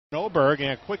Oberg,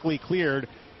 and quickly cleared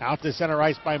out to center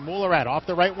ice by Mullarat. Off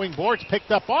the right wing boards, picked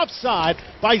up offside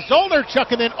by Zolnierczyk,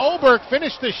 and then Oberg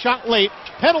finished the shot late.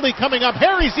 Penalty coming up.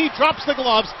 Harry Z drops the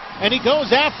gloves, and he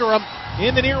goes after him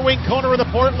in the near wing corner of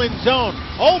the Portland zone.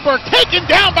 Oberg taken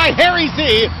down by Harry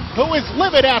Z, who is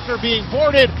livid after being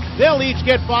boarded. They'll each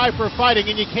get 5 for fighting,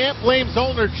 and you can't blame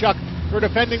Zolnierczyk for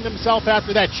defending himself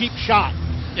after that cheap shot.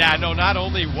 Yeah, no, not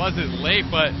only was it late,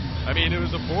 but, I mean, it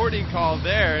was a boarding call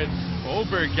there, and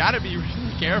Oberg got to be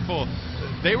really careful.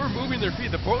 They were moving their feet.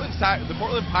 The Portland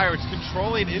Pirates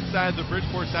controlling inside the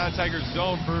Bridgeport Sound Tigers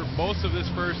zone for most of this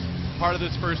first part of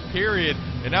this first period.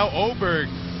 And now Oberg,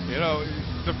 you know,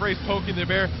 the phrase poking the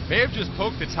bear, may have just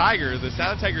poked the Tiger. The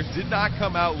Sound Tigers did not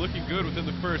come out looking good within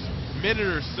the first minute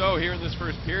or so here in this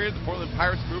first period. The Portland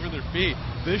Pirates moving their feet.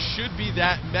 This should be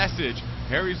that message.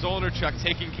 Harry Zolnierczyk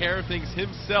taking care of things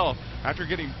himself after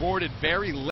getting boarded very late.